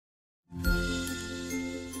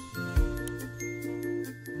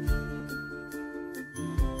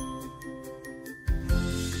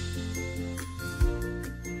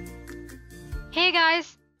Hey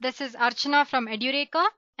guys, this is Archana from Edureka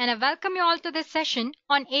and I welcome you all to this session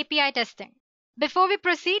on API testing. Before we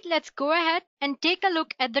proceed, let's go ahead and take a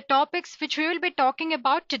look at the topics which we will be talking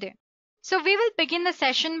about today. So we will begin the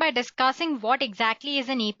session by discussing what exactly is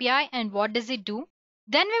an API and what does it do.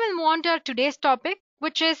 Then we will move on to our today's topic,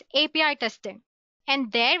 which is API testing.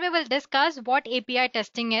 And there we will discuss what API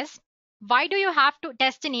testing is, why do you have to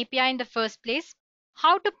test an API in the first place,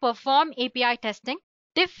 how to perform API testing,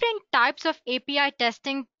 different types of API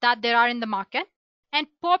testing that there are in the market, and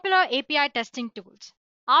popular API testing tools.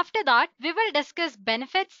 After that, we will discuss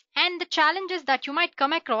benefits and the challenges that you might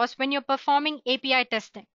come across when you're performing API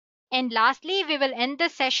testing. And lastly, we will end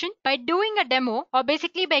this session by doing a demo or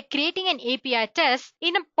basically by creating an API test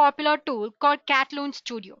in a popular tool called Katalon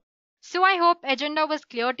Studio. So I hope agenda was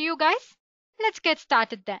clear to you guys. Let's get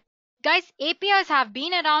started then. Guys, APIs have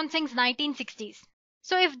been around since 1960s.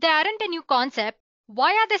 So if they aren't a new concept,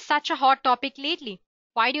 why are they such a hot topic lately?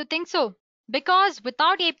 Why do you think so? Because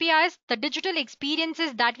without APIs, the digital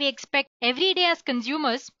experiences that we expect every day as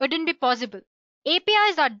consumers wouldn't be possible.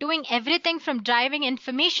 APIs are doing everything from driving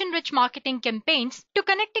information rich marketing campaigns to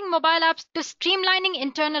connecting mobile apps to streamlining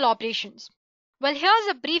internal operations. Well, here's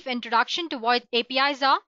a brief introduction to what APIs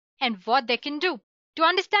are and what they can do. To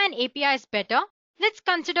understand APIs better, let's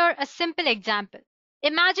consider a simple example.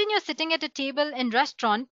 Imagine you're sitting at a table in a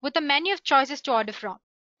restaurant with a menu of choices to order from.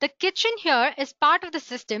 The kitchen here is part of the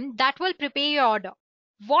system that will prepare your order.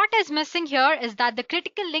 What is missing here is that the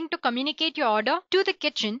critical link to communicate your order to the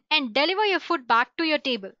kitchen and deliver your food back to your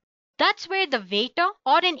table. That's where the waiter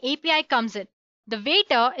or an API comes in. The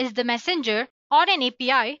waiter is the messenger or an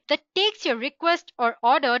API that takes your request or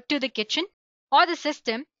order to the kitchen or the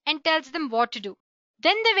system and tells them what to do.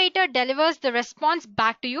 Then the waiter delivers the response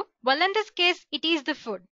back to you. Well, in this case, it is the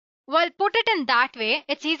food. Well, put it in that way,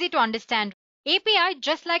 it's easy to understand. API,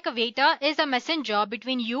 just like a waiter, is a messenger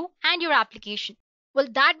between you and your application. Well,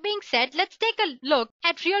 that being said, let's take a look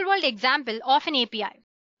at real-world example of an API.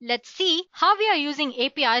 Let's see how we are using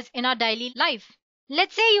APIs in our daily life.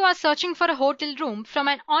 Let's say you are searching for a hotel room from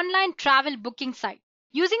an online travel booking site.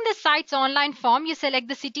 Using the site's online form, you select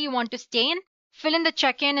the city you want to stay in, fill in the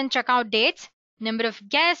check-in and check-out dates, number of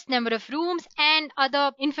guests, number of rooms, and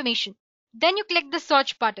other information. Then you click the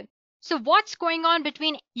search button. So what's going on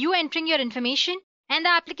between you entering your information and the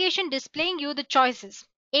application displaying you the choices?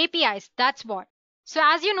 APIs, that's what. So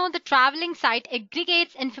as you know, the traveling site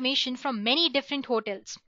aggregates information from many different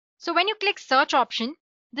hotels. So when you click search option,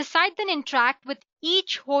 the site then interacts with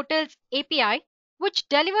each hotel's API, which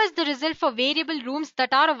delivers the result for variable rooms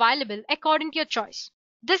that are available according to your choice.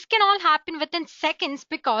 This can all happen within seconds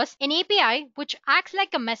because an API which acts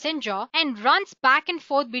like a messenger and runs back and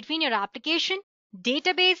forth between your application,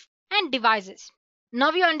 database, and devices.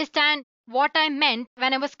 Now you understand what I meant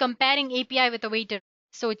when I was comparing API with a waiter.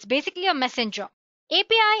 So it's basically a messenger.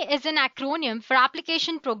 API is an acronym for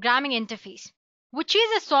Application Programming Interface, which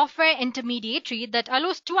is a software intermediary that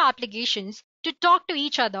allows two applications to talk to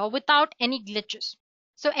each other without any glitches.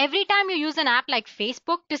 So every time you use an app like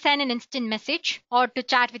Facebook to send an instant message or to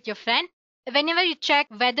chat with your friend, whenever you check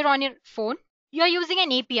weather on your phone, you are using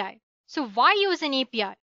an API. So why use an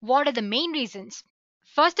API? What are the main reasons?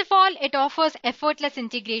 First of all, it offers effortless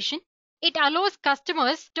integration. It allows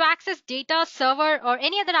customers to access data, server, or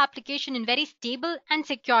any other application in very stable and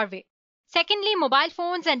secure way. Secondly, mobile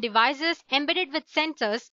phones and devices embedded with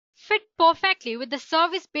sensors fit perfectly with the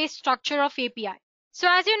service-based structure of API. So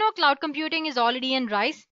as you know, cloud computing is already in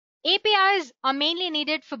rise. APIs are mainly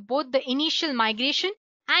needed for both the initial migration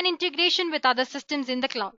and integration with other systems in the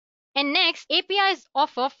cloud. And next, APIs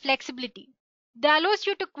offer flexibility. They allows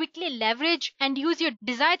you to quickly leverage and use your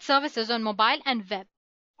desired services on mobile and web.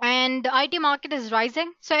 And the IT market is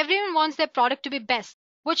rising, so everyone wants their product to be best,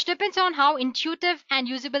 which depends on how intuitive and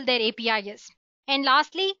usable their API is. And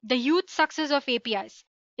lastly, the huge success of APIs.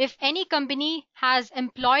 If any company has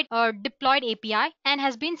employed or deployed API and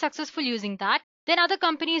has been successful using that, then other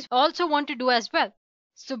companies also want to do as well.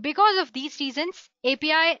 So because of these reasons,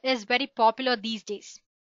 API is very popular these days.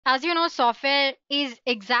 As you know, software is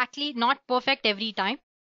exactly not perfect every time.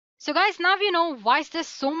 So guys, now you know why is there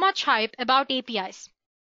so much hype about APIs.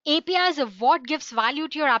 APIs are what gives value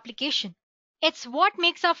to your application. It's what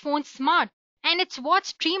makes our phones smart, and it's what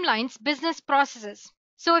streamlines business processes.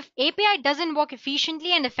 So if API doesn't work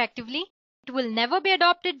efficiently and effectively, it will never be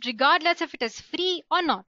adopted regardless if it is free or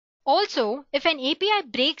not. Also, if an API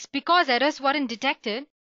breaks because errors weren't detected,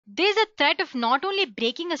 there's a threat of not only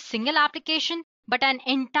breaking a single application, but an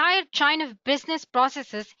entire chain of business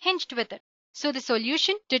processes hinged with it. So the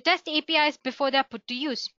solution: to test APIs before they are put to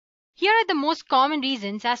use. Here are the most common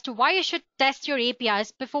reasons as to why you should test your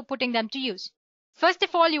APIs before putting them to use. First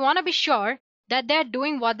of all, you want to be sure that they're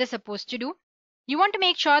doing what they're supposed to do. You want to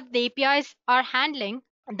make sure that the APIs are handling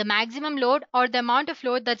the maximum load or the amount of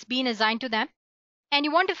load that's been assigned to them. And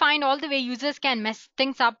you want to find all the way users can mess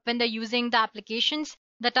things up when they're using the applications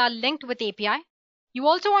that are linked with API. You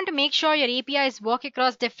also want to make sure your APIs work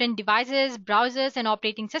across different devices, browsers, and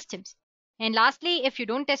operating systems. And lastly, if you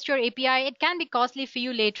don't test your API, it can be costly for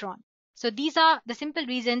you later on. So these are the simple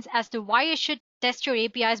reasons as to why you should test your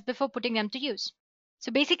APIs before putting them to use.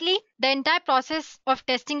 So basically, the entire process of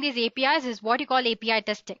testing these APIs is what you call API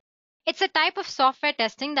testing. It's a type of software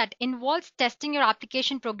testing that involves testing your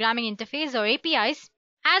application programming interface or APIs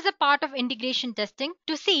as a part of integration testing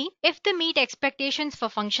to see if they meet expectations for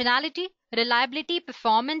functionality, reliability,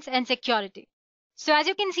 performance, and security. So as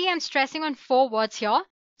you can see, I'm stressing on 4 words here.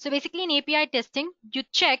 So basically in API testing, you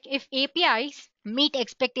check if APIs meet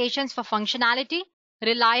expectations for functionality,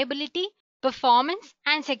 reliability, performance,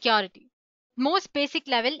 and security. Most basic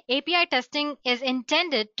level, API testing is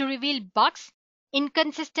intended to reveal bugs,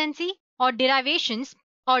 inconsistency, or derivations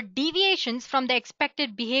or deviations from the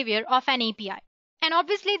expected behavior of an API. And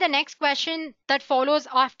obviously, the next question that follows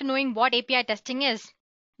after knowing what API testing is,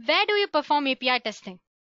 where do you perform API testing?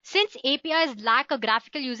 Since APIs lack a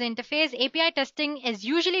graphical user interface, API testing is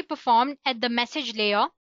usually performed at the message layer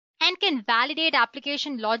and can validate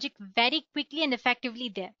application logic very quickly and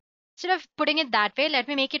effectively there. Instead of putting it that way, let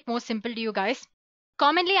me make it more simple to you guys.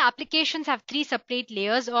 Commonly, applications have 3 separate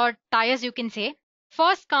layers or tiers, you can say.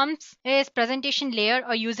 First comes is presentation layer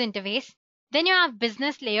or user interface. Then you have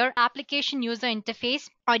business layer, application user interface,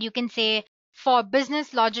 or you can say for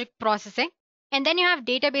business logic processing. And then you have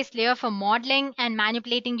database layer for modeling and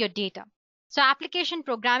manipulating your data. So application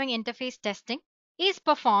programming interface testing is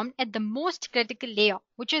performed at the most critical layer,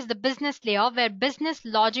 which is the business layer, where business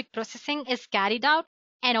logic processing is carried out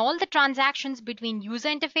and all the transactions between user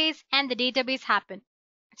interface and the database happen.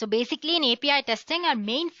 So basically in API testing, our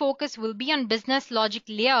main focus will be on business logic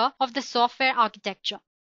layer of the software architecture.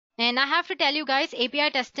 And I have to tell you guys,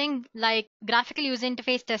 API testing, like graphical user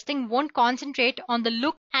interface testing, won't concentrate on the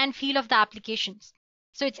look and feel of the applications.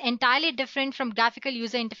 So it's entirely different from graphical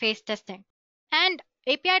user interface testing. And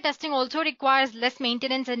API testing also requires less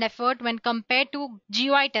maintenance and effort when compared to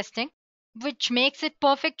GUI testing, which makes it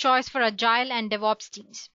perfect choice for agile and DevOps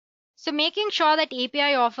teams. So making sure that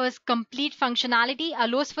API offers complete functionality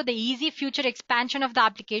allows for the easy future expansion of the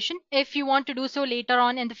application if you want to do so later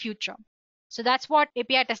on in the future. So that's what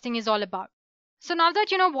API testing is all about. So now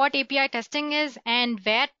that you know what API testing is and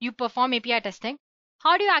where you perform API testing,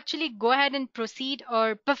 how do you actually go ahead and proceed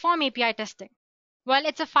or perform API testing? Well,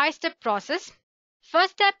 it's a 5-step process.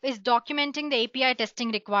 First step is documenting the API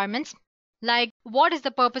testing requirements, like what is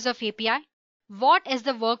the purpose of API? What is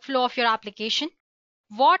the workflow of your application?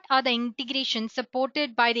 What are the integrations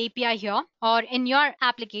supported by the API here or in your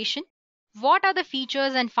application? What are the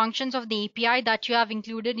features and functions of the API that you have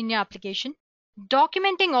included in your application?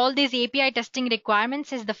 Documenting all these API testing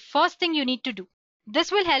requirements is the first thing you need to do.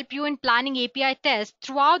 This will help you in planning API tests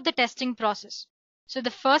throughout the testing process. So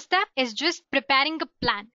the first step is just preparing a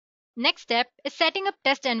plan. Next step is setting up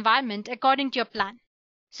test environment according to your plan.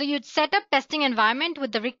 So you'd set up testing environment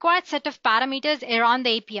with the required set of parameters around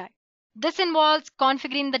the API. This involves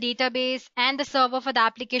configuring the database and the server for the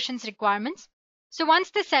application's requirements. So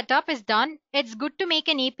once the setup is done, it's good to make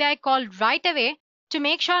an API call right away to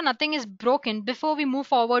make sure nothing is broken before we move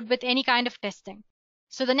forward with any kind of testing.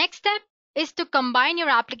 So the next step is to combine your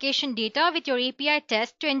application data with your API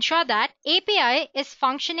test to ensure that API is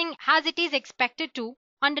functioning as it is expected to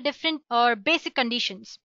under different or basic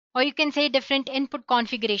conditions, or you can say different input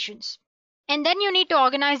configurations. And then you need to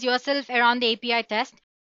organize yourself around the API test.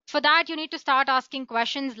 For that, you need to start asking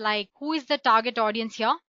questions like who is the target audience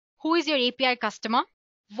here? Who is your API customer?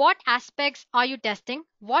 What aspects are you testing?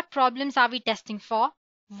 What problems are we testing for?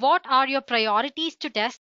 What are your priorities to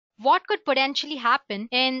test? What could potentially happen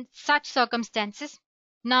in such circumstances?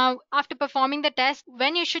 Now, after performing the test,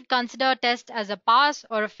 when you should consider a test as a pass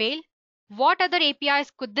or a fail? What other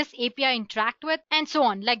APIs could this API interact with? And so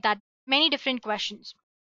on, like that. Many different questions.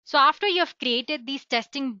 So after you have created these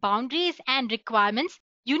testing boundaries and requirements,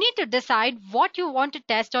 you need to decide what you want to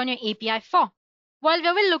test on your API for. Well,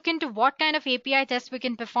 we will look into what kind of API tests we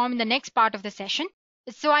can perform in the next part of the session.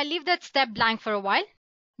 So I leave that step blank for a while,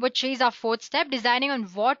 which is our 4th step, deciding on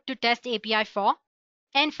what to test API for.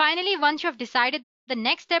 And finally, once you have decided, the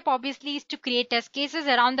next step obviously is to create test cases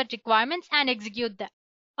around the requirements and execute them.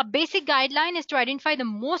 A basic guideline is to identify the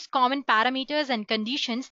most common parameters and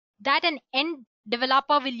conditions that an end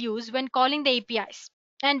developer will use when calling the APIs.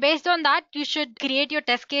 And based on that, you should create your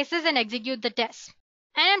test cases and execute the tests.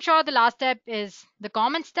 And I'm sure the last step is the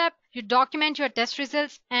common step. You document your test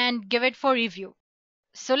results and give it for review.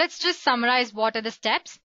 So let's just summarize what are the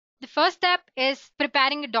steps. The first step is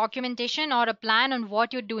preparing a documentation or a plan on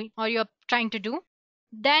what you're doing or you're trying to do.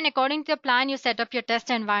 Then, according to the plan, you set up your test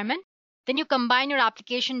environment. Then you combine your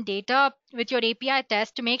application data with your API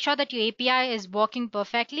test to make sure that your API is working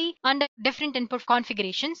perfectly under different input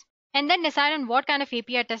configurations. And then decide on what kind of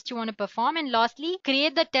API test you want to perform. And lastly,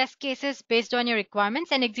 create the test cases based on your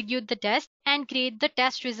requirements and execute the test and create the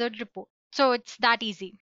test result report. So it's that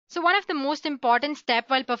easy. So one of the most important steps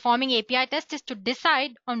while performing API test is to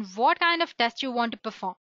decide on what kind of test you want to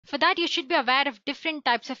perform. For that, you should be aware of different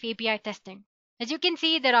types of API testing. As you can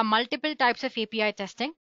see, there are multiple types of API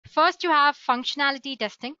testing. First, you have functionality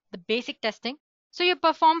testing, the basic testing. So you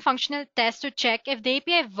perform functional tests to check if the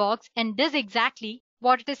API works and does exactly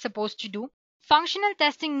what it is supposed to do. Functional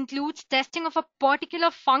testing includes testing of a particular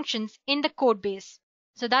functions in the code base.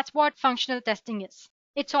 So that's what functional testing is.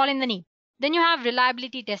 It's all in the name. Then you have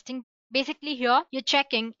reliability testing. Basically here, you're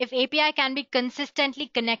checking if API can be consistently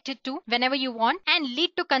connected to whenever you want and lead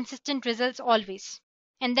to consistent results always.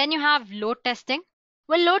 And then you have load testing.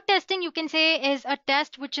 Well, load testing you can say is a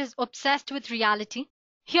test which is obsessed with reality.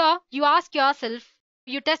 Here, you ask yourself,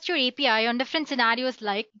 you test your API on different scenarios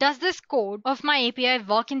like, does this code of my API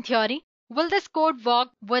work in theory? Will this code work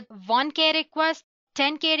with 1K request,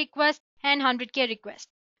 10K request, and 100K request?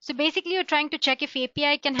 So basically, you're trying to check if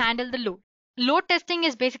API can handle the load. Load testing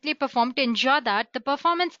is basically performed to ensure that the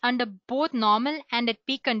performance under both normal and at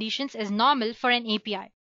peak conditions is normal for an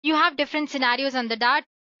API. You have different scenarios under that.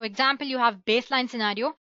 For example, you have baseline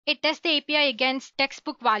scenario. It tests the API against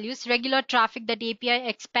textbook values, regular traffic that API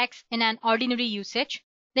expects in an ordinary usage.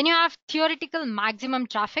 Then you have theoretical maximum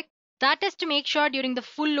traffic. That is to make sure during the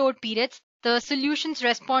full load periods, the solutions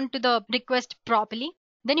respond to the request properly.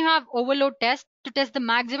 Then you have overload test to test the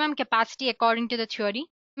maximum capacity according to the theory.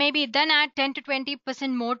 Maybe then add 10 to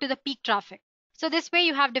 20% more to the peak traffic. So this way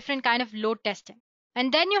you have different kind of load testing.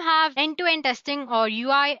 And then you have end-to-end testing or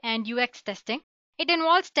UI and UX testing. It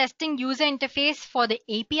involves testing user interface for the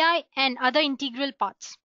API and other integral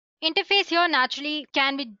parts. Interface here naturally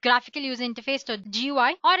can be graphical user interface or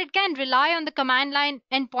GUI, or it can rely on the command line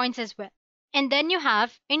endpoints as well. And then you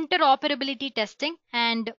have interoperability testing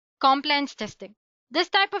and compliance testing. This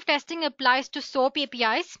type of testing applies to SOAP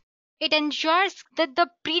APIs. It ensures that the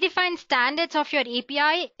predefined standards of your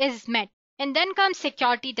API is met. And then comes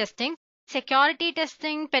security testing. Security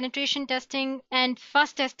testing, penetration testing, and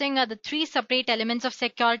fuzz testing are the three separate elements of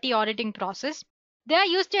security auditing process. They are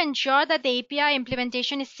used to ensure that the API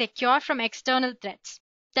implementation is secure from external threats.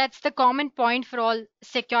 That's the common point for all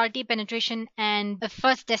security, penetration, and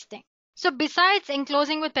fuzz testing. So besides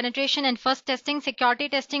enclosing with penetration and fuzz testing, security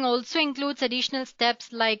testing also includes additional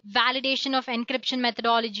steps like validation of encryption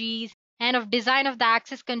methodologies and of design of the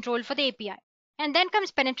access control for the API. And then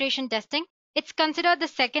comes penetration testing. It's considered the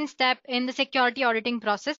second step in the security auditing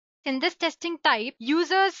process. In this testing type,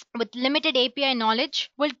 users with limited API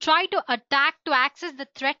knowledge will try to attack to access the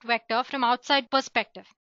threat vector from outside perspective.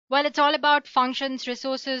 Well, it's all about functions,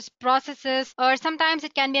 resources, processes, or sometimes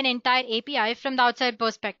it can be an entire API from the outside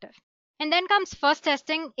perspective. And then comes fuzz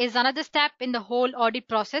testing is another step in the whole audit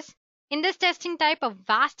process. In this testing type, a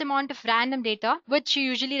vast amount of random data, which you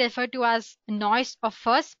usually refer to as noise or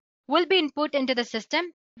fuzz, will be input into the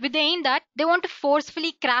system with the aim that they want to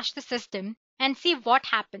forcefully crash the system and see what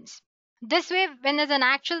happens. This way, when there's an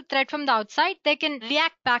actual threat from the outside, they can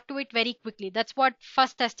react back to it very quickly. That's what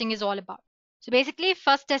fuzz testing is all about. So basically,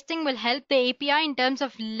 fuzz testing will help the API in terms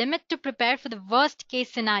of limit to prepare for the worst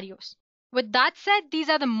case scenarios. With that said, these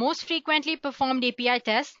are the most frequently performed API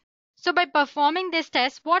tests. So by performing this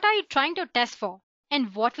test, what are you trying to test for?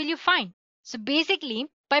 And what will you find? So basically,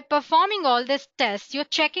 by performing all these tests, you're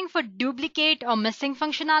checking for duplicate or missing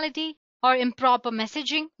functionality, or improper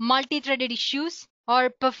messaging, multi-threaded issues, or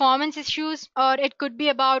performance issues, or it could be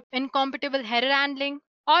about incompatible error handling,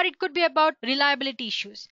 or it could be about reliability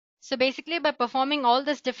issues. So basically, by performing all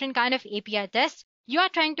this different kind of API tests, you are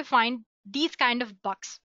trying to find these kind of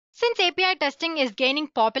bugs. Since API testing is gaining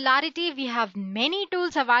popularity, we have many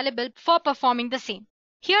tools available for performing the same.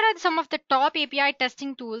 Here are some of the top API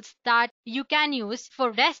testing tools that you can use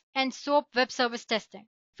for REST and SOAP web service testing.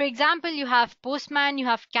 For example, you have Postman, you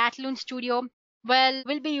have Katalon Studio. Well,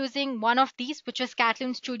 we'll be using one of these, which is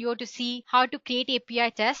Katalon Studio, to see how to create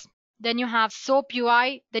API tests. Then you have SOAP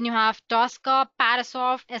UI, then you have Tosca,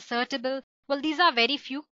 Parasoft, Assertable. Well, these are very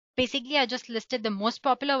few. Basically, I just listed the most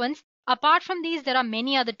popular ones. Apart from these, there are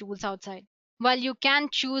many other tools outside. Well, you can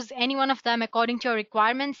choose any one of them according to your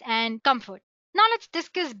requirements and comfort. Now let's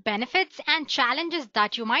discuss benefits and challenges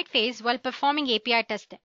that you might face while performing API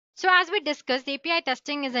testing. So as we discussed, API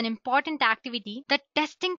testing is an important activity that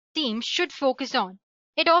testing teams should focus on.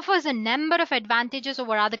 It offers a number of advantages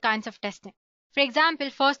over other kinds of testing. For example,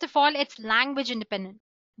 first of all, it's language independent.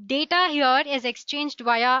 Data here is exchanged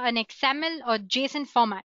via an XML or JSON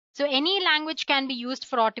format. So any language can be used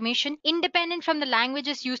for automation independent from the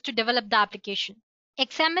languages used to develop the application.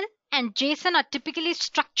 XML and JSON are typically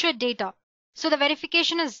structured data. So the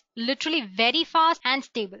verification is literally very fast and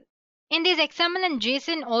stable. In these XML and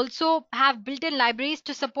JSON also have built-in libraries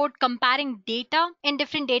to support comparing data in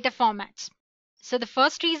different data formats. So the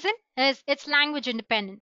first reason is it's language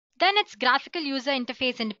independent. Then it's graphical user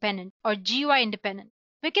interface independent or GUI independent.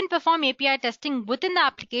 We can perform API testing within the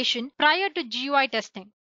application prior to GUI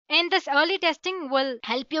testing. And this early testing will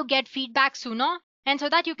help you get feedback sooner and so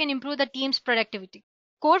that you can improve the team's productivity.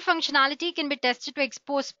 Core functionality can be tested to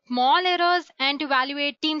expose small errors and to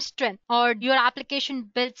evaluate team strength or your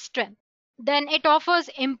application build strength. Then it offers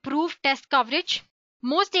improved test coverage.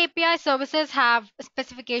 Most API services have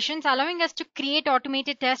specifications allowing us to create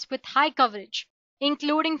automated tests with high coverage,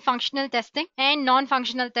 including functional testing and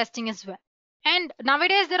non-functional testing as well. And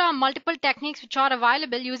nowadays, there are multiple techniques which are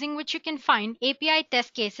available using which you can find API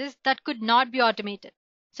test cases that could not be automated.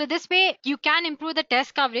 So this way, you can improve the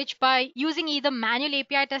test coverage by using either manual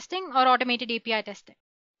API testing or automated API testing.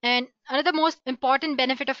 And another most important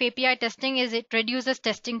benefit of API testing is it reduces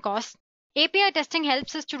testing costs. API testing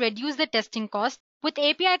helps us to reduce the testing cost. With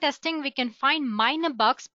API testing, we can find minor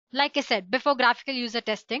bugs, like I said, before graphical user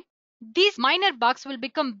testing. These minor bugs will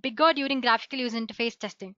become bigger during graphical user interface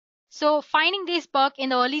testing. So finding these bugs in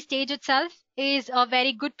the early stage itself is a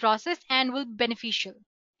very good process and will be beneficial.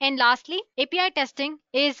 And lastly, API testing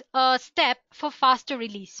is a step for faster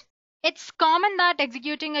release. It's common that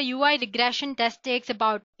executing a UI regression test takes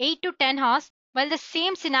about 8 to 10 hours, while the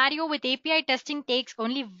same scenario with API testing takes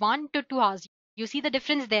only 1 to 2 hours. You see the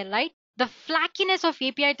difference there, right? The flackiness of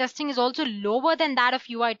API testing is also lower than that of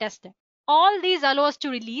UI testing. All these allow us to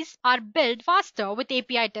release are built faster with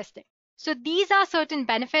API testing. So these are certain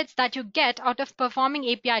benefits that you get out of performing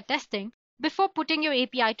API testing before putting your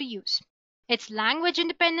API to use. It's language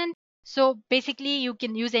independent. So basically you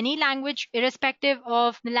can use any language irrespective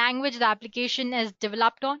of the language the application is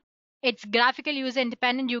developed on. It's graphical user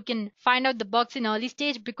independent. You can find out the bugs in early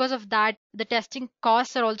stage. Because of that, the testing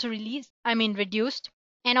costs are also reduced.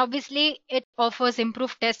 And obviously it offers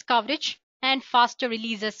improved test coverage and faster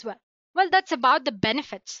release as well. Well, that's about the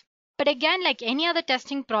benefits. But again, like any other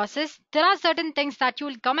testing process, there are certain things that you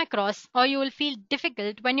will come across or you will feel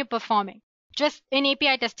difficult when you're performing, just in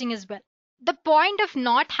API testing as well. The point of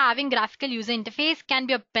not having graphical user interface can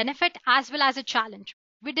be a benefit as well as a challenge.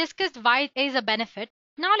 We discussed why it is a benefit.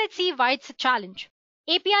 Now let's see why it's a challenge.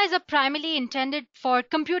 APIs are primarily intended for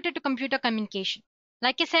computer to computer communication.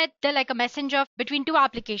 Like I said, they're like a messenger between two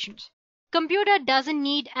applications. Computer doesn't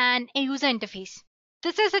need a user interface.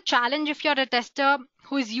 This is a challenge if you're a tester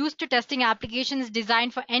who is used to testing applications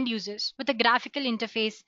designed for end users with a graphical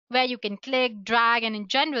interface where you can click, drag, and in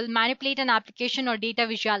general manipulate an application or data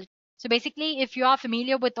visuality. So basically, if you are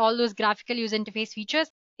familiar with all those graphical user interface features,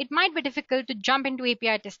 it might be difficult to jump into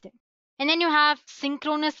API testing. And then you have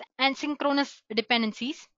synchronous and asynchronous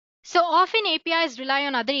dependencies. So often APIs rely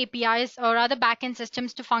on other APIs or other backend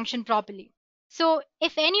systems to function properly. So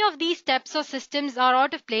if any of these steps or systems are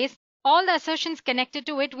out of place, all the assertions connected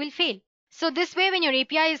to it will fail. So this way, when your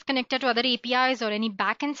API is connected to other APIs or any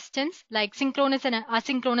backend systems, like synchronous and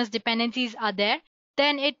asynchronous dependencies are there,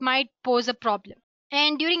 then it might pose a problem.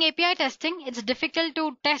 And during API testing, it's difficult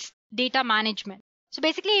to test data management. So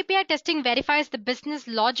basically, API testing verifies the business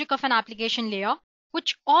logic of an application layer,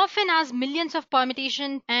 which often has millions of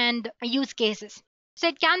permutation and use cases. So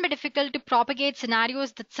it can be difficult to propagate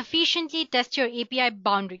scenarios that sufficiently test your API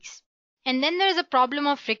boundaries. And then there is a problem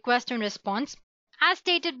of request and response. As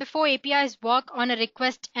stated before, APIs work on a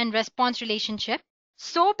request and response relationship.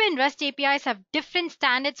 SOAP and REST APIs have different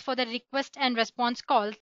standards for the request and response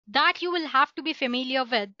calls that you will have to be familiar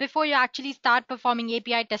with before you actually start performing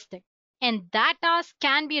API testing. And that task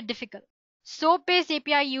can be difficult. SOAP-based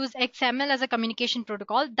API use XML as a communication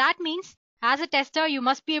protocol. That means as a tester, you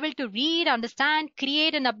must be able to read, understand,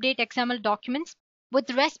 create, and update XML documents.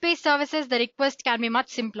 With REST-based services, the request can be much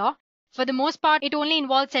simpler. For the most part, it only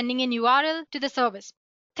involves sending an URL to the service.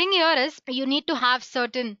 Thing here is you need to have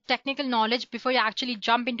certain technical knowledge before you actually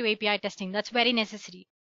jump into API testing. That's very necessary.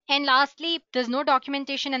 And lastly, there's no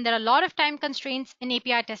documentation and there are a lot of time constraints in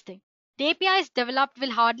API testing. The APIs developed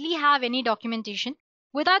will hardly have any documentation.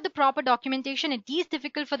 Without the proper documentation, it is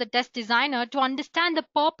difficult for the test designer to understand the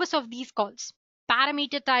purpose of these calls.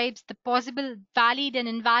 parameter types, the possible valid and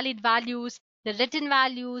invalid values, the written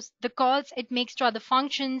values, the calls it makes to other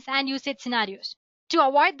functions, and usage scenarios. To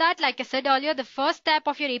avoid that, like I said earlier, the first step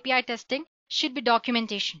of your API testing should be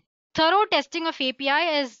documentation. Thorough testing of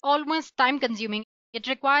API is almost time consuming. It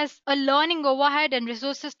requires a learning overhead and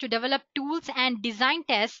resources to develop tools and design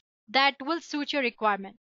tests that will suit your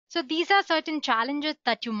requirement. So these are certain challenges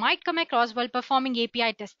that you might come across while performing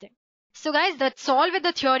API testing. So guys, that's all with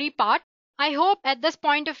the theory part. I hope at this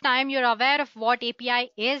point of time you're aware of what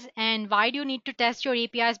API is and why do you need to test your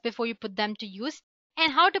APIs before you put them to use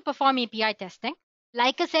and how to perform API testing.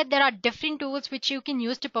 Like I said, there are different tools which you can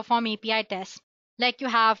use to perform API tests. Like you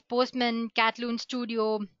have Postman, Katalon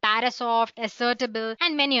Studio, Parasoft, Assertable,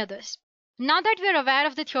 and many others. Now that we're aware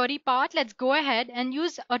of the theory part, let's go ahead and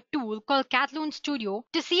use a tool called Katalon Studio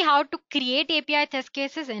to see how to create API test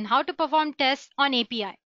cases and how to perform tests on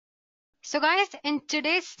API. So guys, in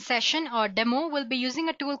today's session or demo, we'll be using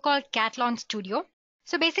a tool called Katalon Studio.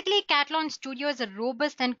 So basically, Katalon Studio is a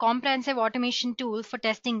robust and comprehensive automation tool for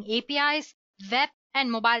testing APIs, web,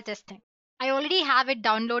 and mobile testing. I already have it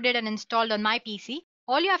downloaded and installed on my PC.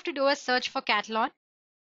 All you have to do is search for Katalon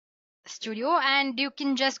Studio and you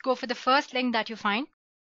can just go for the first link that you find.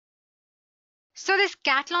 So this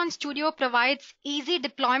Katalon Studio provides easy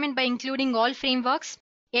deployment by including all frameworks,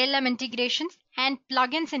 ALM integrations, and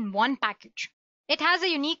plugins in one package. It has a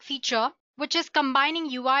unique feature which is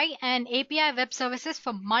combining UI and API web services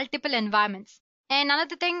for multiple environments. And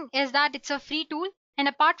another thing is that it's a free tool. And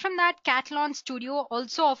apart from that, Katalon Studio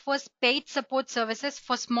also offers paid support services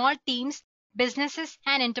for small teams, businesses,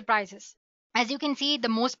 and enterprises. As you can see, the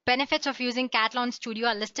most benefits of using Katalon Studio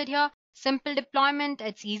are listed here. Simple deployment,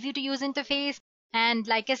 it's easy to use interface, and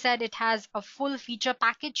like I said, it has a full feature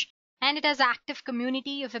package, and it has an active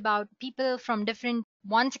community of about people from different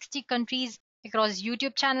 160 countries across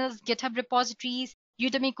YouTube channels, GitHub repositories,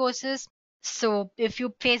 Udemy courses. So if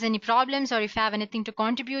you face any problems or if you have anything to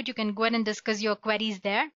contribute, you can go ahead and discuss your queries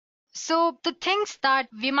there. So the things that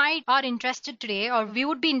we might are interested today or we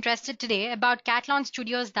would be interested today about Katalon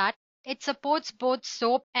Studio is that it supports both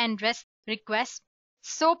SOAP and REST requests.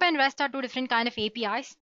 SOAP and REST are two different kind of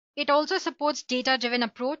APIs. It also supports data-driven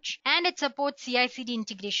approach and it supports CI/CD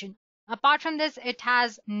integration. Apart from this, it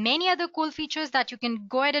has many other cool features that you can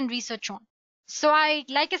go ahead and research on. So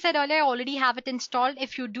like I said earlier, I already have it installed.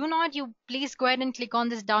 If you do not, you please go ahead and click on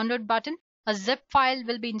this download button. A zip file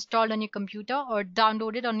will be installed on your computer or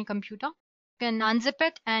downloaded on your computer. You can unzip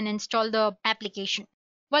it and install the application.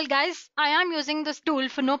 Well guys, I am using this tool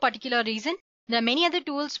for no particular reason. There are many other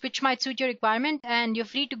tools which might suit your requirement and you're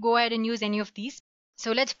free to go ahead and use any of these.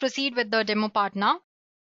 So let's proceed with the demo part now.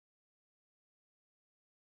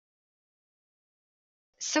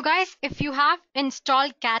 So guys, if you have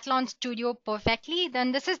installed Katalon Studio perfectly,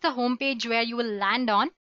 then this is the home page where you will land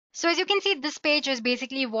on. So as you can see, this page is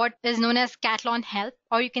basically what is known as Katalon Help,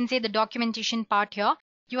 or you can say the documentation part here.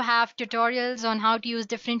 You have tutorials on how to use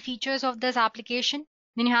different features of this application.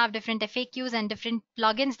 Then you have different FAQs and different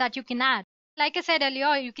plugins that you can add. Like I said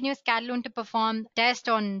earlier, you can use Katalon to perform tests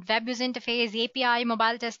on web user interface, API,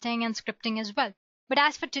 mobile testing, and scripting as well. But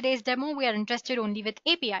as for today's demo, we are interested only with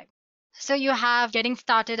API. So you have getting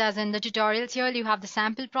started as in the tutorials here. You have the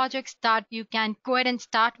sample projects that you can go ahead and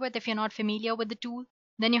start with if you're not familiar with the tool.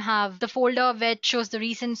 Then you have the folder which shows the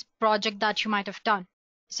recent project that you might have done.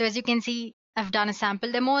 So as you can see, I've done a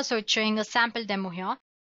sample demo. So it's showing a sample demo here.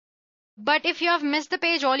 But if you have missed the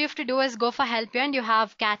page, all you have to do is go for help here and you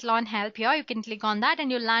have Katalon help here. You can click on that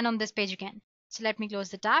and you'll land on this page again. So let me close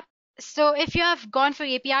the tab. So if you have gone for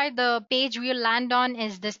API, the page we'll land on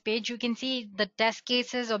is this page. You can see the test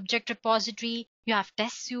cases, object repository, you have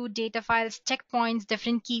test suite, data files, checkpoints,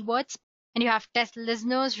 different keywords, and you have test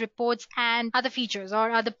listeners, reports, and other features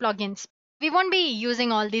or other plugins. We won't be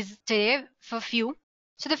using all these today for few.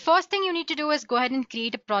 So the first thing you need to do is go ahead and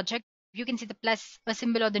create a project. You can see the plus a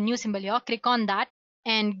symbol or the new symbol here. Click on that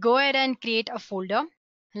and go ahead and create a folder.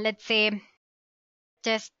 Let's say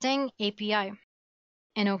testing API.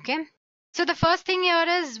 And okay. So the first thing here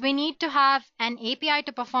is we need to have an API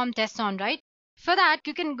to perform tests on, right? For that,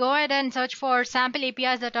 you can go ahead and search for sample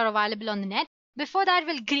APIs that are available on the net. Before that,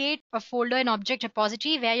 we'll create a folder in object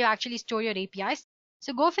repository where you actually store your APIs.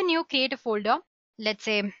 So go for new, create a folder. Let's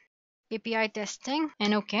say API testing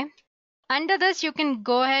and okay. Under this, you can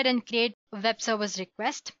go ahead and create a web service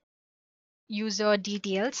request. User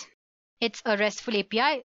details. It's a RESTful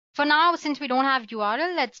API. For now, since we don't have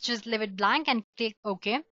URL, let's just leave it blank and click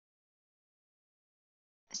OK.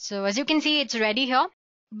 So as you can see, it's ready here.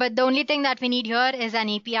 But the only thing that we need here is an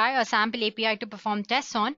API, a sample API to perform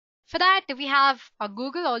tests on. For that, we have a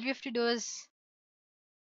Google. All we have to do is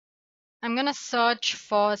I'm going to search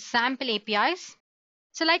for sample APIs.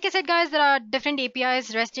 So like I said, guys, there are different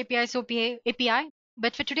APIs, REST API, SOAP API.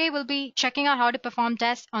 But for today, we'll be checking out how to perform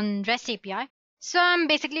tests on REST API. So I'm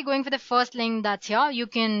basically going for the first link that's here. You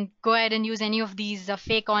can go ahead and use any of these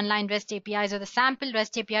fake online REST APIs or the sample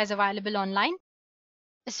REST APIs available online.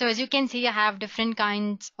 So as you can see, I have different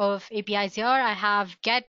kinds of APIs here. I have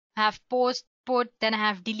get, I have post, put, then I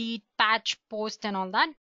have delete, patch, post, and all that.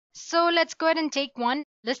 So let's go ahead and take one,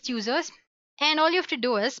 list users. And all you have to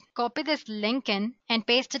do is copy this link in and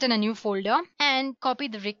paste it in a new folder and copy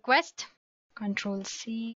the request. Control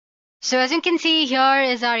C. So as you can see, here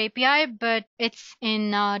is our API, but it's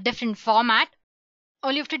in a different format.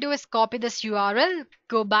 All you have to do is copy this URL,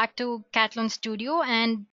 go back to Katalon Studio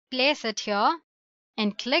and place it here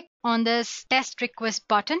and click on this test request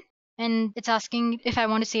button. And it's asking if I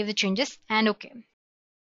want to save the changes and OK.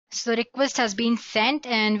 So the request has been sent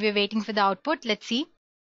and we're waiting for the output. Let's see.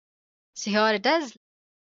 So here it is.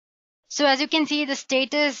 So as you can see, the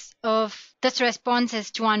status of this response is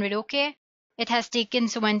 200 OK. It has taken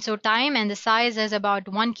so and so time and the size is about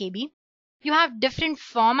 1 KB. You have different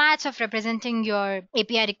formats of representing your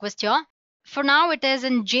API request here. For now, it is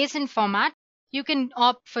in JSON format. You can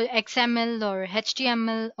opt for XML or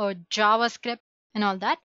HTML or JavaScript and all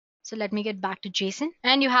that. So let me get back to JSON.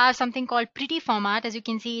 And you have something called pretty format. As you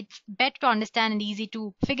can see, it's better to understand and easy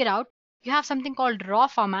to figure out. You have something called raw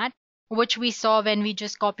format, which we saw when we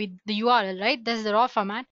just copied the URL, right? This is the raw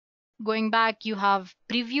format. Going back, you have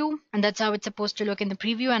preview, and that's how it's supposed to look in the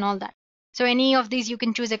preview and all that. So any of these you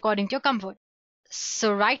can choose according to your comfort.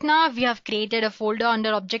 So right now we have created a folder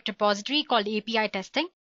under object repository called API testing.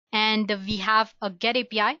 And we have a get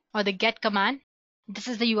API or the get command. This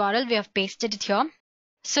is the URL. We have pasted it here.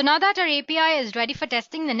 So now that our API is ready for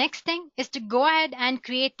testing, the next thing is to go ahead and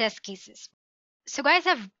create test cases. So guys,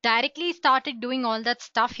 I've directly started doing all that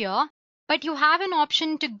stuff here, but you have an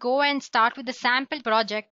option to go and start with the sample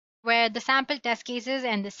project where the sample test cases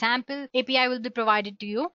and the sample API will be provided to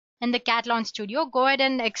you in the Katalon Studio. Go ahead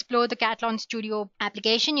and explore the Katalon Studio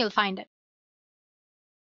application. You'll find it.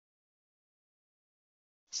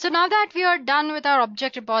 So now that we are done with our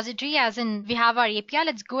object repository, as in we have our API,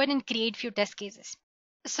 let's go ahead and create few test cases.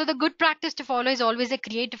 So the good practice to follow is always a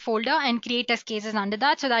create a folder and create test cases under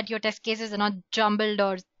that so that your test cases are not jumbled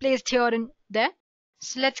or placed here and there.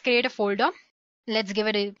 So let's create a folder. Let's give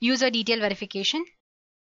it a user detail verification.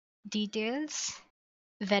 Details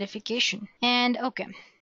verification and OK.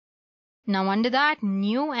 Now under that,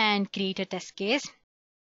 new and create a test case.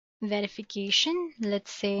 Verification,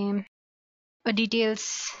 let's say a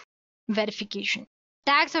details verification.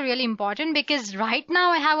 Tags are really important because right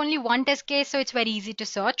now I have only one test case, so it's very easy to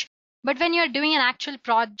search. But when you're doing an actual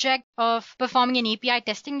project of performing an API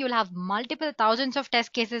testing, you'll have multiple thousands of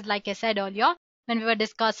test cases, like I said earlier, when we were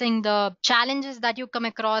discussing the challenges that you come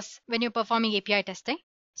across when you're performing API testing.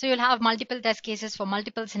 So you'll have multiple test cases for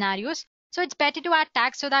multiple scenarios. So it's better to add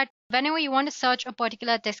tags so that whenever you want to search a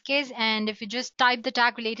particular test case, and if you just type the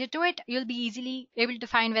tag related to it, you'll be easily able to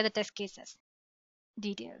find where the test case is.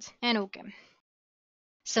 Details and OK.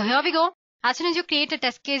 So here we go. As soon as you create a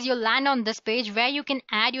test case, you'll land on this page where you can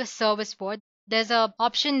add your service word. There's an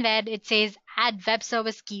option where it says add web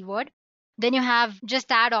service keyword. Then you have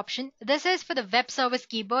just add option. This is for the web service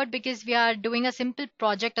keyword because we are doing a simple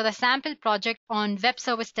project or the sample project on web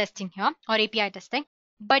service testing here or API testing.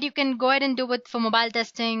 But you can go ahead and do it for mobile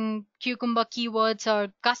testing, Cucumber keywords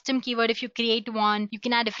or custom keyword. If you create one, you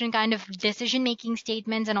can add different kind of decision making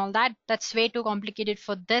statements and all that. That's way too complicated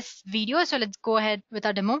for this video. So let's go ahead with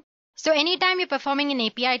our demo. So anytime you're performing an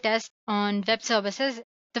API test on web services,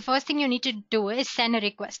 the first thing you need to do is send a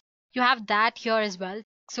request. You have that here as well.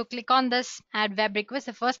 So click on this add web request.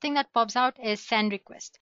 The first thing that pops out is send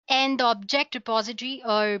request. And the object repository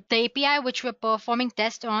or the API which we're performing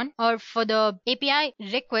test on, or for the API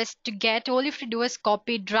request to get, all you have to do is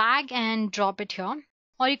copy, drag and drop it here.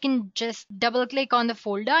 Or you can just double click on the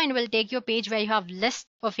folder and it will take you a page where you have list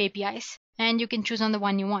of APIs and you can choose on the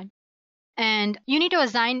one you want. And you need to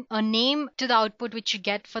assign a name to the output which you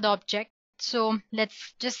get for the object. So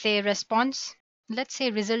let's just say response. Let's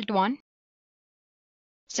say result1.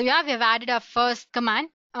 So yeah, we have added our first command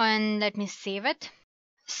and let me save it.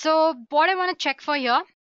 So what I want to check for here,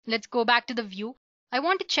 let's go back to the view. I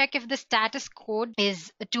want to check if the status code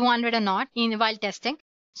is 200 or not while testing.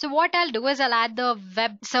 So what I'll do is I'll add the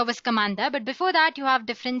web service command there. But before that, you have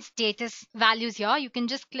different status values here. You can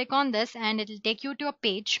just click on this and it'll take you to a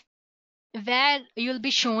page where you'll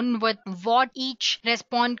be shown with what each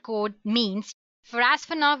response code means. For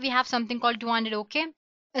now, we have something called 200 OK.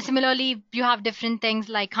 Similarly, you have different things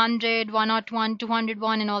like 100, 101,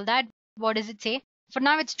 201 and all that. What does it say? For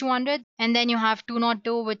now it's 200, and then you have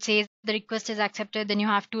 202 which says the request is accepted. Then you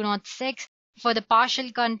have 206 for the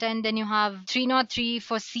partial content. Then you have 303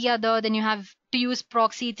 for see other. Then you have to use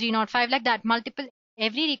proxy 305, like that. Multiple,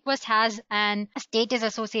 every request has an status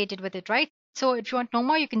associated with it, right? So if you want to know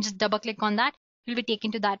more, you can just double click on that. You'll be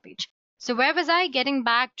taken to that page. So where was I? Getting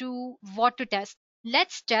back to what to test.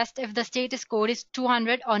 Let's test if the status code is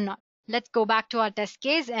 200 or not. Let's go back to our test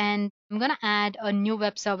case, and I'm going to add a new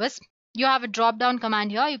web service. You have a drop down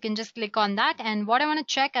command here. You can just click on that. And what I want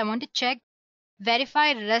to check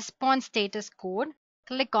verify response status code.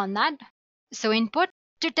 Click on that. So input,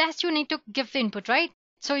 to test you need to give the input, right?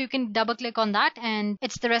 So you can double click on that, and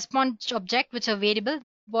it's the response object, which is a variable.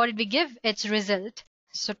 What did we give? It's result.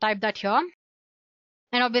 So type that here,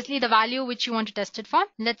 and obviously the value which you want to test it for,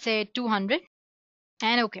 let's say 200,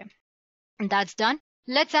 and okay, and that's done.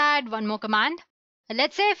 Let's add one more command.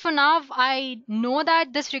 Let's say for now I know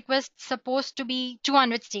that this request is supposed to be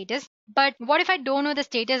 200 status, but what if I don't know the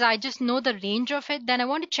status? I just know the range of it. Then I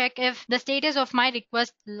want to check if the status of my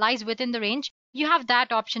request lies within the range. You have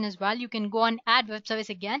that option as well. You can go on add web service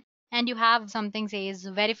again, and you have something says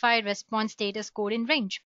verify response status code in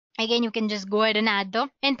range. Again, you can just go ahead and add the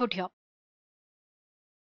input here.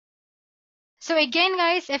 So again,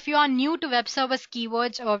 guys, if you are new to web service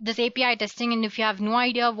keywords or this API testing, and if you have no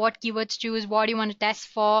idea what keywords to use, what you want to test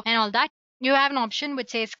for and all that, you have an option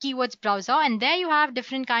which says keywords browser, and there you have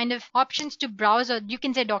different kind of options to browse, or you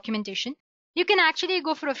can say documentation. You can actually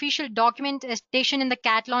go for official documentation in the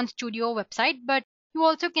Katalon Studio website, but you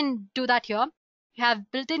also can do that here. You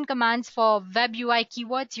have built-in commands for web UI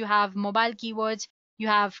keywords, you have mobile keywords, you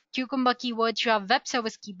have Cucumber keywords, you have web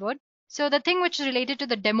service keyword. So the thing which is related to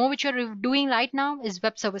the demo which you're doing right now is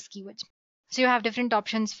web service keywords. So you have different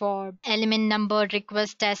options for element number,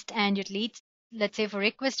 request, test, and utilities. Let's say for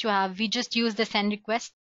request, we just use the send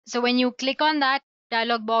request. So when you click on that,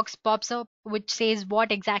 dialog box pops up which says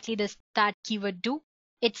what exactly does that keyword do.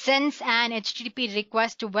 It sends an HTTP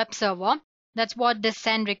request to web server. That's what this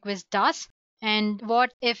send request does. And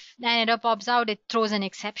what if an error pops out? It throws an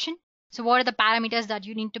exception. So what are the parameters that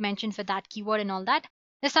you need to mention for that keyword and all that?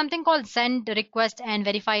 There's something called send request and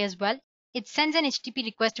verify as well. It sends an HTTP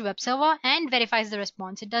request to web server and verifies the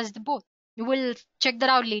response. It does the both. You will check that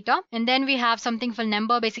out later. And then we have something for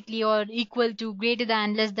number, basically, or equal to, greater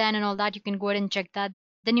than, less than, and all that. You can go ahead and check that.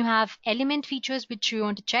 Then you have element features which you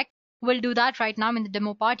want to check. We'll do that right now in the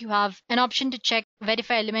demo part. You have an option to check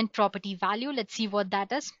verify element property value. Let's see what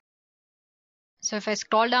that is. So if I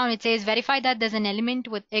scroll down, it says verify that there's an element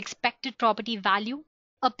with expected property value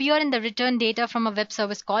appear in the return data from a web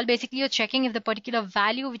service call. Basically, you're checking if the particular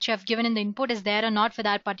value which you have given in the input is there or not for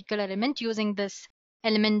that particular element using this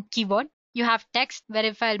element keyword. You have text,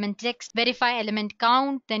 verify element text, verify element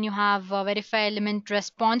count. Then you have verify element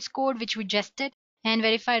response code, which we just did, and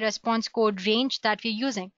verify response code range that we're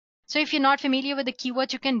using. So if you're not familiar with the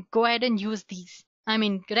keywords, you can go ahead and use these.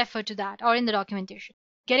 Refer to that or in the documentation.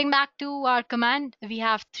 Getting back to our command, we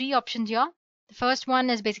have three options here. The first one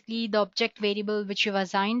is basically the object variable which you've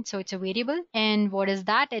assigned. So it's a variable. And what is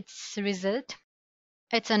that? It's result.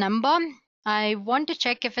 It's a number. I want to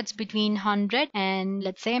check if it's between 100 and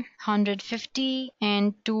let's say 150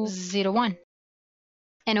 and 201.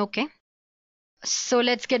 And okay. So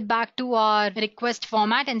let's get back to our request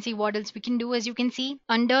format and see what else we can do. As you can see,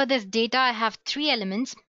 under this data, I have three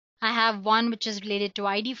elements. I have one which is related to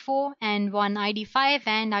ID4 and one ID5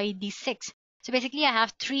 and ID6. So basically I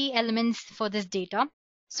have three elements for this data.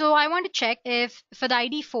 So I want to check if for the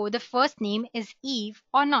ID4, the first name is Eve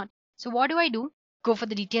or not. So what do? Go for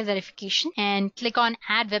the detail verification and click on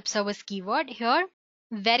add web service keyword here,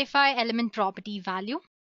 verify element property value.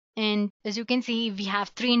 And as you can see, we have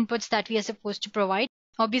three inputs that we are supposed to provide.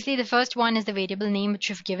 Obviously, the first one is the variable name which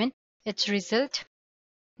we've given. It's result.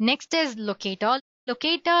 Next is locator.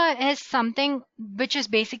 Locator is something which is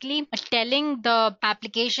basically telling the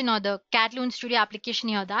application or the Katalon Studio application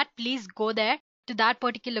here that please go there to that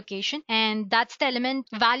particular location, and that's the element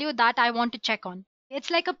value that I want to check on.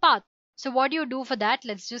 It's like a path. So what do you do for that?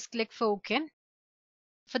 Let's just click for OK.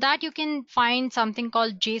 For that, you can find something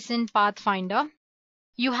called JSON Path Finder.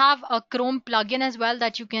 You have a Chrome plugin as well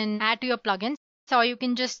that you can add to your plugins. So you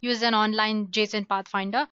can just use an online JSON Path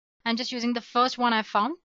Finder. I'm just using the first one I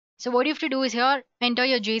found. So what you have to do is here, enter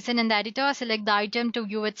your JSON in the editor, select the item to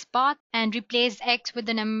view its path, and replace X with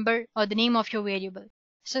the number or the name of your variable.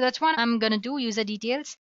 So that's what I'm going to do, user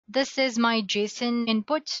details. This is my JSON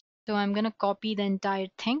inputs. So I'm going to copy the entire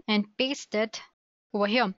thing and paste it over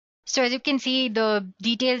here. So as you can see, the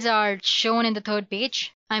details are shown in the third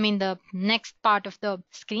page. The next part of the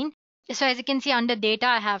screen. So as you can see under data,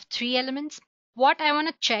 I have three elements. What I want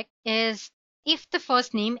to check is if the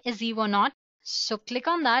first name is Eve or not. So click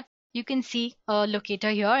on that. You can see a locator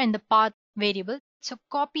here in the path variable. So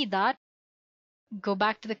copy that, go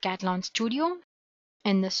back to the Katalon studio.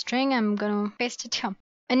 In the string, I'm going to paste it here.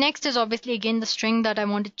 And next is obviously again the string that I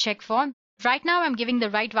want to check for. Right now I'm giving the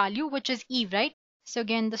right value, which is Eve, right? So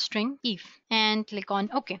again, the string Eve, and click on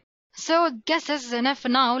OK. So guess this is enough for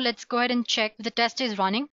now. Let's go ahead and check if the test is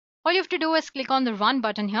running. All you have to do is click on the run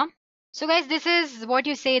button here. So guys, this is what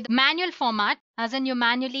you say the manual format, as in you're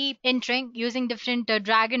manually entering using different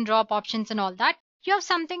drag and drop options and all that. You have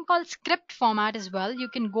something called script format as well. You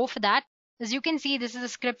can go for that. As you can see, this is a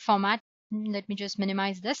script format. Let me just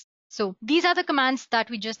minimize this. So these are the commands that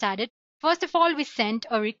we just added. First of all, we sent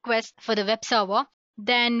a request for the web server.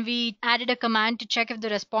 Then we added a command to check if the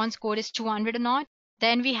response code is 200 or not.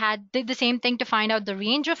 Then we did the same thing to find out the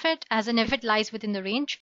range of it, as in if it lies within the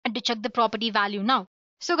range, and to check the property value now.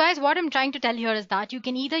 So guys, what I'm trying to tell here is that you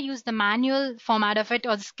can either use the manual format of it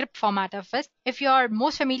or the script format of it. If you're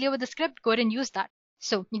most familiar with the script, go ahead and use that.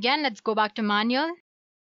 So again, let's go back to manual.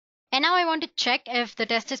 And now I want to check if the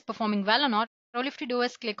test is performing well or not. All you have to do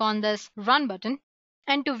is click on this run button.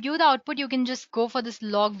 And to view the output, you can just go for this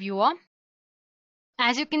log viewer.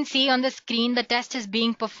 As you can see on the screen, the test is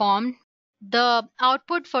being performed. The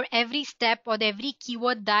output for every step or every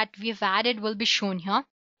keyword that we've added will be shown here.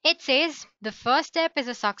 It says the first step is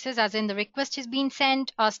a success, as in the request is being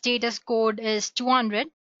sent. Our status code is 200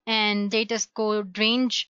 and status code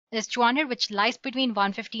range is 200, which lies between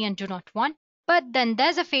 150 and 201. But then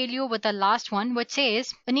there's a failure with the last one, which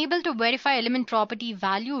says unable to verify element property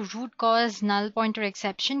value, root cause null pointer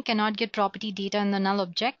exception, cannot get property data in the null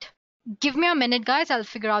object. Give me a minute, guys. I'll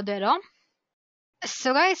figure out the error.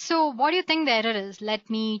 So guys, so what do you think the error is? Let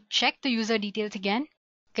me check the user details again.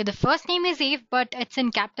 Okay, the first name is Eve, but it's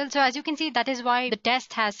in capital. So as you can see, that is why the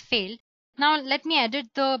test has failed. Now let me edit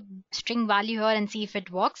the string value here and see if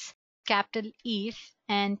it works. Capital Eve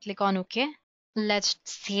and click on OK. Let's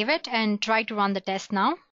save it and try to run the test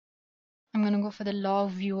now. I'm going to go for the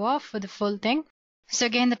log viewer for the full thing. So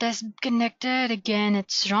again, the test connected. Again,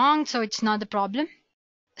 it's wrong. So it's not the problem.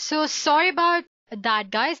 So sorry about that,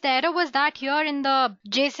 guys. The error was that here in the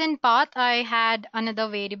JSON path, I had another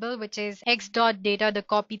variable, which is x.data, the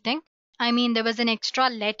copy thing. I mean, there was an extra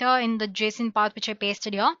letter in the JSON path, which I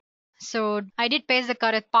pasted here. So I did paste the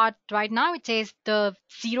correct part right now. It says the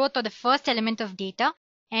 0th or the first element of data.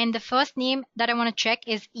 And the first name that I want to check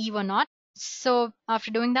is Eve or not. So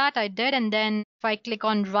after doing that, I did. And then if I click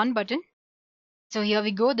on run button. So here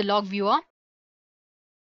we go, the log viewer.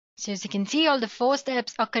 So as you can see, all the 4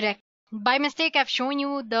 steps are correct. By mistake, I've shown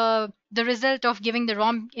you the result of giving the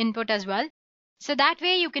wrong input as well. So that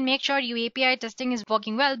way you can make sure your API testing is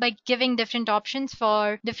working well by giving different options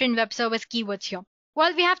for different web service keywords here.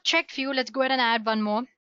 Well, we have checked few. Let's go ahead and add one more.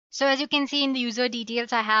 So as you can see in the user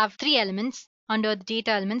details, I have 3 elements under the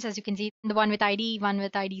data elements. As you can see, the one with ID, one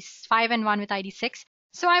with ID 5, and one with ID 6.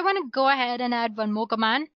 So I want to go ahead and add one more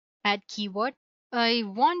command, add keyword. I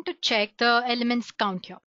want to check the elements count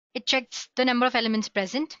here. It checks the number of elements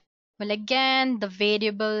present. Well, again, the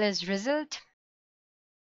variable is result.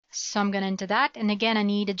 So I'm going to enter that. And again, I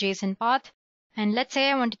need a JSON path. And let's say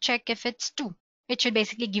I want to check if it's 2. It should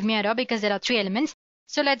basically give me an error because there are 3 elements.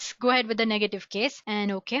 So let's go ahead with the negative case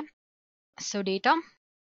and OK. So data.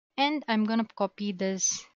 And I'm going to copy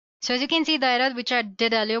this. So as you can see, the error which I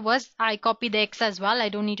did earlier was I copied the X as well. I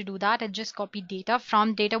don't need to do that. I just copy data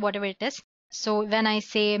from data, whatever it is. So when I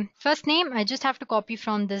say first name, I just have to copy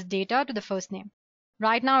from this data to the first name.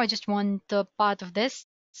 Right now, I just want the path of this.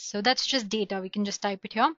 So that's just data. We can just type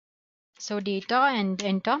it here. So data and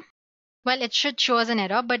enter. Well, it should show us an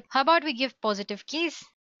error, but how about we give positive keys?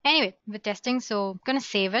 Anyway, we're testing, so I'm going to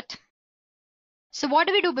save it. So what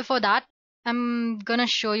do we do before that? I'm going to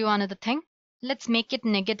show you another thing. Let's make it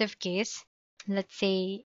negative case. Let's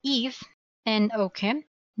say Eve and OK.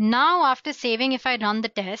 Now, after saving, if I run the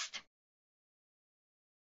test,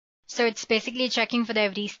 so it's basically checking for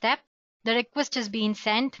every step. The request is being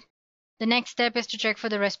sent. The next step is to check for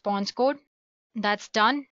the response code. That's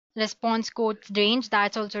done. Response code range,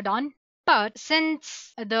 that's also done. But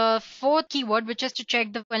since the 4th keyword, which is to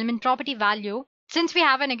check the element property value, since we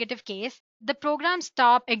have a negative case, the program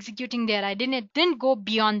stopped executing there. It didn't go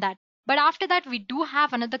beyond that. But after that, we do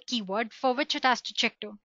have another keyword for which it has to check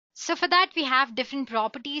to. So for that, we have different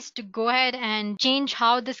properties to go ahead and change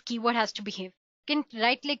how this keyword has to behave. You can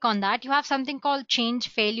right click on that. You have something called change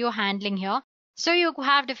failure handling here. So you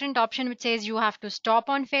have different option which says you have to stop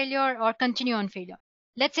on failure or continue on failure.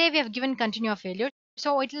 Let's say we have given continue on failure.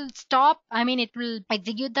 So it will stop. It will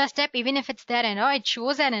execute the step even if it's there error. It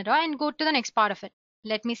shows an error and go to the next part of it.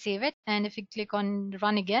 Let me save it. And if you click on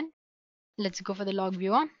run again, Let's go for the log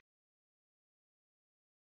viewer.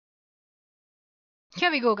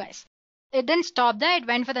 Here we go, guys. It didn't stop there, it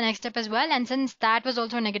went for the next step as well, and since that was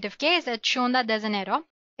also a negative case, it's shown that there's an error.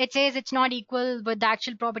 It says it's not equal with the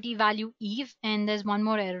actual property value Eve, and there's one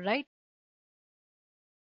more error, right?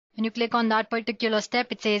 When you click on that particular step,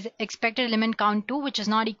 it says expected element count 2, which is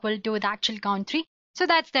not equal to the actual count 3. So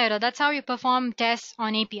that's the error. That's how you perform tests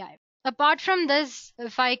on API. Apart from this,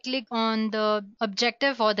 if I click on the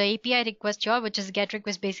objective or the API request here, which is get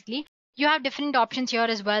request basically, you have different options here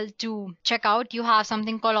as well to check out. You have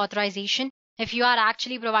something called authorization. If you are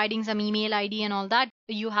actually providing some email ID and all that,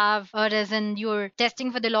 you have, or as in you're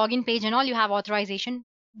testing for the login page and all, you have authorization.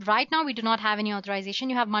 Right now, we do not have any authorization.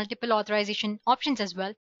 You have multiple authorization options as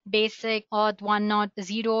well. Basic, auth 1, not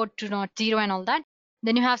 0, 2, not 0 and all that.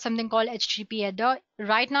 Then you have something called HTTP header.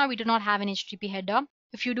 Right now, we do not have an HTTP header.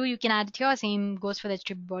 If you do, you can add it here. Same goes for the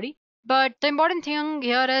HTTP body. But the important thing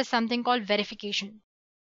here is something called verification.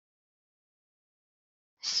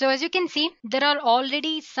 So as you can see, there are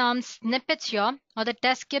already some snippets here or the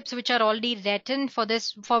test scripts which are already written for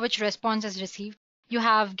this, for which response is received. You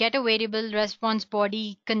have get a variable response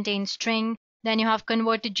body contains string. Then you have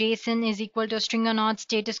convert to JSON is equal to a string or not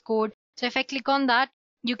status code. So if I click on that,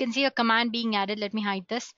 you can see a command being added. Let me hide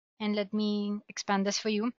this and let me expand this for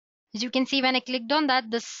you. As you can see, when I clicked on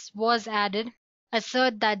that, this was added.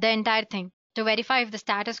 Assert that the entire thing to verify if the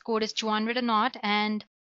status code is 200 or not, and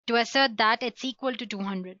to assert that it's equal to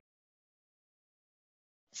 200.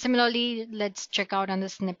 Similarly, let's check out on the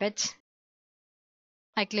snippets.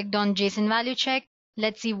 I clicked on JSON value check.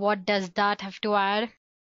 Let's see what does that have to add.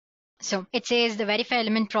 So it says the verify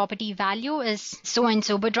element property value is so and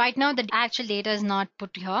so, but right now the actual data is not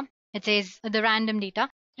put here. It says the random data.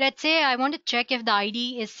 Let's say I want to check if the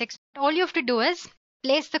ID is 6. All you have to do is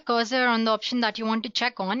place the cursor on the option that you want to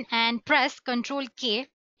check on and press Ctrl K.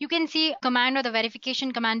 You can see command or the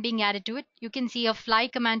verification command being added to it. You can see a fly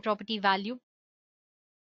command property value.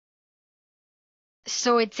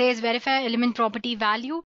 So it says verify element property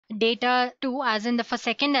value data 2 as in the for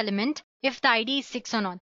second element if the ID is 6 or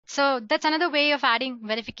not. So that's another way of adding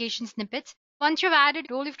verification snippets. Once you've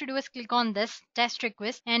added, all you have to do is click on this test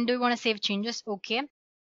request and do you want to save changes? Okay.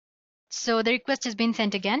 So the request has been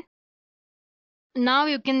sent again. Now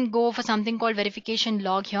you can go for something called verification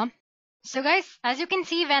log here. So guys, as you can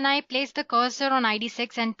see, when I place the cursor on ID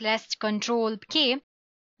 6 and pressed Ctrl K,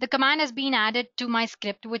 the command has been added to my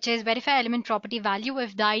script, which is verify element property value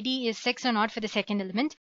if the ID is 6 or not for the second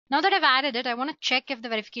element. Now that I've added it, I want to check if the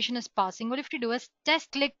verification is passing. What you have to do is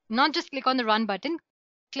test click, not just click on the run button,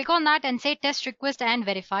 click on that and say test request and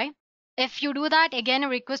verify. If you do that, again, a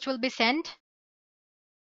request will be sent.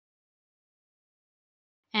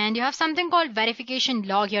 And you have something called verification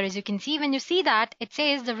log here. As you can see, when you see that, it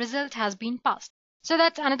says the result has been passed. So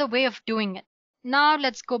that's another way of doing it. Now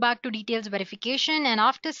let's go back to details verification, and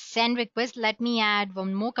after send request, let me add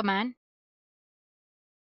one more command.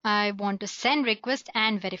 I want to send request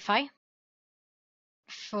and verify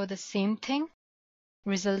for the same thing,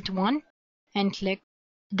 result 1, and click.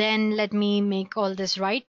 Then let me make all this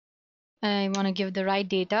right. I want to give the right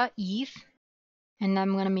data, Eve, and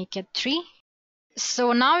I'm going to make it 3.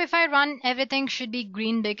 So now if I run, everything should be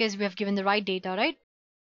green because we have given the right data, right?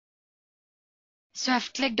 So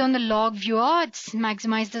I've clicked on the log viewer. It's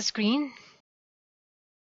maximized the screen.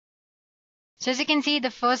 So as you can see,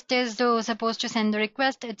 the first is supposed to send the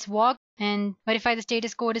request. It's work and verify the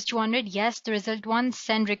status code is 200. Yes, the result 1,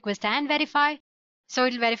 send request and verify. So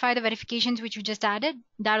it'll verify the verifications which we just added.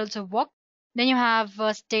 That also worked. Then you have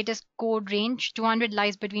a status code range. 200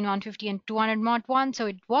 lies between 150 and 200 mod 1. So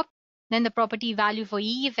it worked. Then the property value for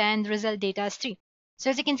Eve and the result data is 3. So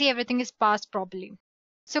as you can see, everything is passed properly.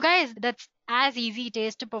 So guys, that's as easy it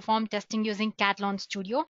is to perform testing using Katalon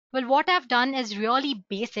Studio. Well, what I've done is really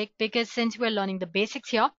basic because since we're learning the basics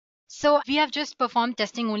here, so we have just performed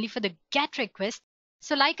testing only for the get request.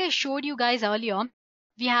 So like I showed you guys earlier,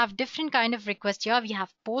 we have different kind of requests here. We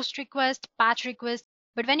have post request, patch request.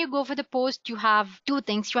 But when you go for the post, you have two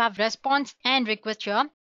things. You have response and request here.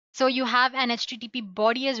 So you have an HTTP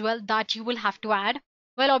body as well that you will have to add.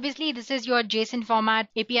 Well, obviously this is your JSON format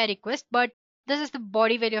API request, but this is the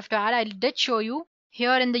body where you have to add. I did show you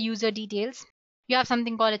here in the user details. You have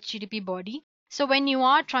something called HTTP body. So when you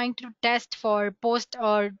are trying to test for post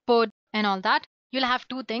or put and all that, you'll have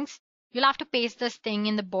two things. You'll have to paste this thing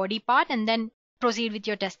in the body part and then proceed with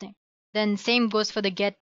your testing. Then same goes for the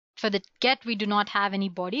get. For the get, we do not have any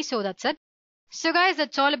body, so that's it. So guys,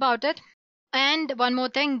 that's all about it. And one more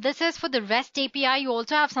thing, this is for the REST API. You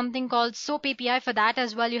also have something called SOAP API. For that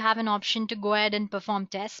as well, you have an option to go ahead and perform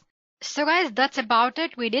tests. So guys, that's about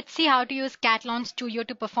it. We did see how to use Katalon Studio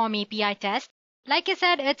to perform API tests. Like I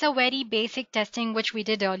said, it's a very basic testing which we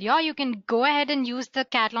did earlier. You can go ahead and use the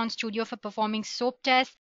Katalon Studio for performing SOAP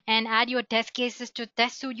tests and add your test cases to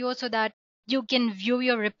Test Studio so that you can view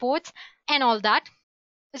your reports and all that.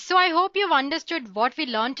 So I hope you've understood what we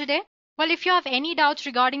learned today. Well, if you have any doubts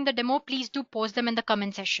regarding the demo, please do post them in the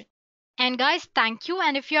comment section. And guys, thank you.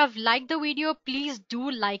 And if you have liked the video, please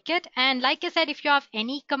do like it. And like I said, if you have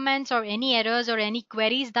any comments or any errors or any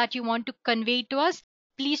queries that you want to convey to us,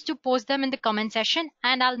 please do post them in the comment section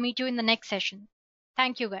and I'll meet you in the next session.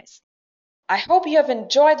 Thank you guys. I hope you have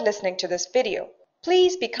enjoyed listening to this video.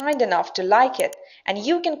 Please be kind enough to like it, and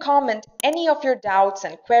you can comment any of your doubts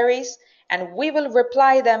and queries, and we will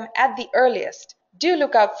reply them at the earliest. Do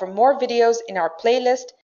look out for more videos in our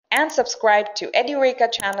playlist and subscribe to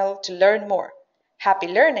Edureka channel to learn more. Happy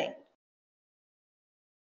learning!